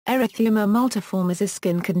Erythema multiforme is a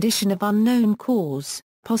skin condition of unknown cause,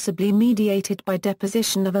 possibly mediated by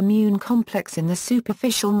deposition of immune complex in the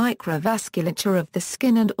superficial microvasculature of the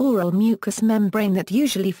skin and oral mucous membrane that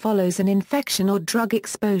usually follows an infection or drug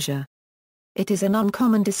exposure. It is an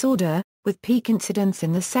uncommon disorder, with peak incidence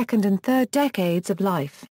in the second and third decades of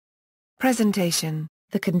life. Presentation: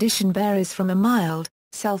 the condition varies from a mild,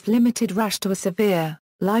 self-limited rash to a severe,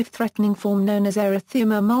 life-threatening form known as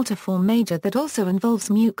erythema multiforme major that also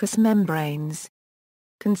involves mucous membranes.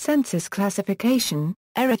 Consensus classification: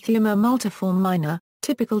 erythema multiforme minor,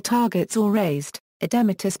 typical targets or raised,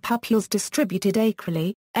 edematous papules distributed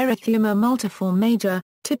acrally; erythema multiforme major,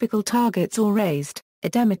 typical targets or raised,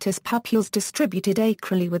 edematous papules distributed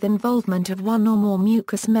acrally with involvement of one or more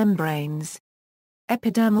mucous membranes.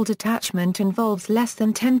 Epidermal detachment involves less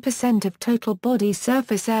than 10% of total body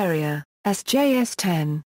surface area.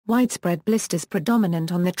 SJS10, widespread blisters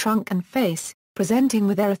predominant on the trunk and face, presenting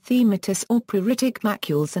with erythematous or pruritic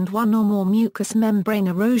macules and one or more mucous membrane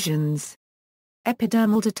erosions.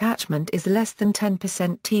 Epidermal detachment is less than 10%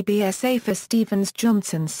 TBSA for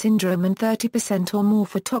Stevens-Johnson syndrome and 30% or more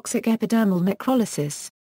for toxic epidermal necrolysis.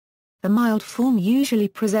 The mild form usually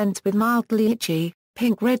presents with mildly itchy,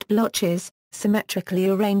 pink-red blotches, symmetrically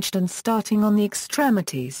arranged and starting on the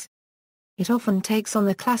extremities. It often takes on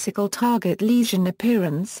the classical target lesion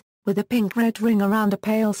appearance, with a pink-red ring around a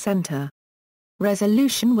pale center.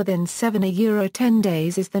 Resolution within 7–10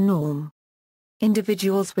 days is the norm.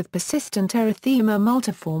 Individuals with persistent erythema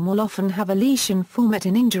multiforme will often have a lesion form at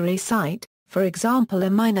an injury site, for example a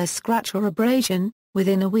minor scratch or abrasion,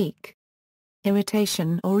 within a week.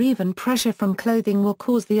 Irritation or even pressure from clothing will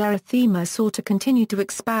cause the erythema sore to continue to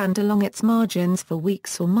expand along its margins for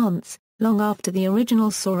weeks or months, long after the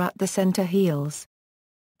original sore at the center heals.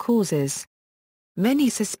 Causes: many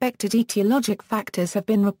suspected etiologic factors have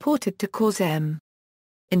been reported to cause M.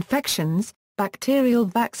 Infections, bacterial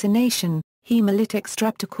vaccination, hemolytic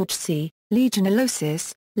streptococcus,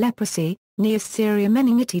 legionellosis, leprosy, Neisseria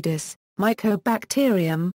meningitidis,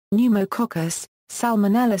 mycobacterium, pneumococcus,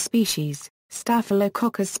 salmonella species,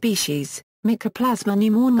 staphylococcus species, mycoplasma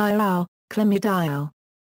pneumoniae, chlamydia.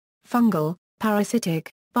 Fungal,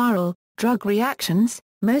 parasitic, viral, drug reactions,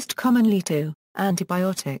 most commonly to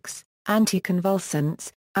antibiotics,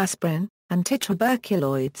 anticonvulsants, aspirin,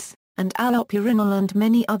 antituberculoids, and allopurinol and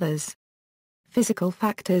many others. Physical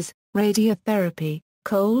factors, radiotherapy,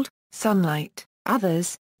 cold, sunlight,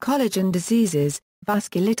 others, collagen diseases,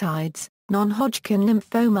 vasculitides, non-Hodgkin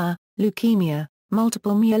lymphoma, leukemia,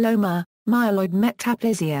 multiple myeloma, myeloid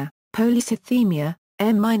metaplasia, polycythemia.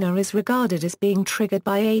 M minor is regarded as being triggered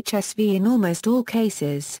by HSV in almost all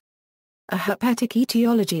cases. A hepatic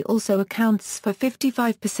etiology also accounts for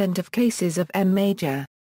 55% of cases of M major.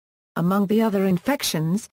 Among the other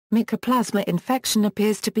infections, mycoplasma infection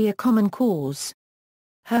appears to be a common cause.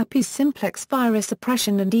 Herpes simplex virus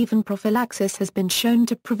suppression and even prophylaxis has been shown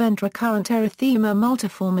to prevent recurrent erythema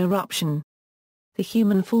multiforme eruption. The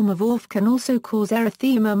human form of ORF can also cause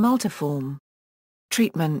erythema multiforme.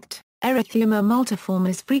 Treatment: erythema multiforme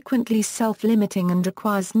is frequently self-limiting and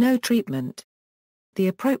requires no treatment. The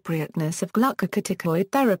appropriateness of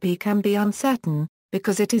glucocorticoid therapy can be uncertain,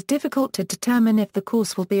 because it is difficult to determine if the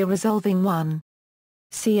course will be a resolving one.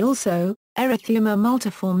 See also, erythema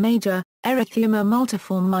multiforme major, erythema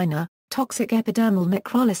multiforme minor, toxic epidermal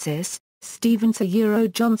necrolysis,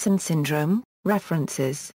 Stevens-Johnson syndrome. References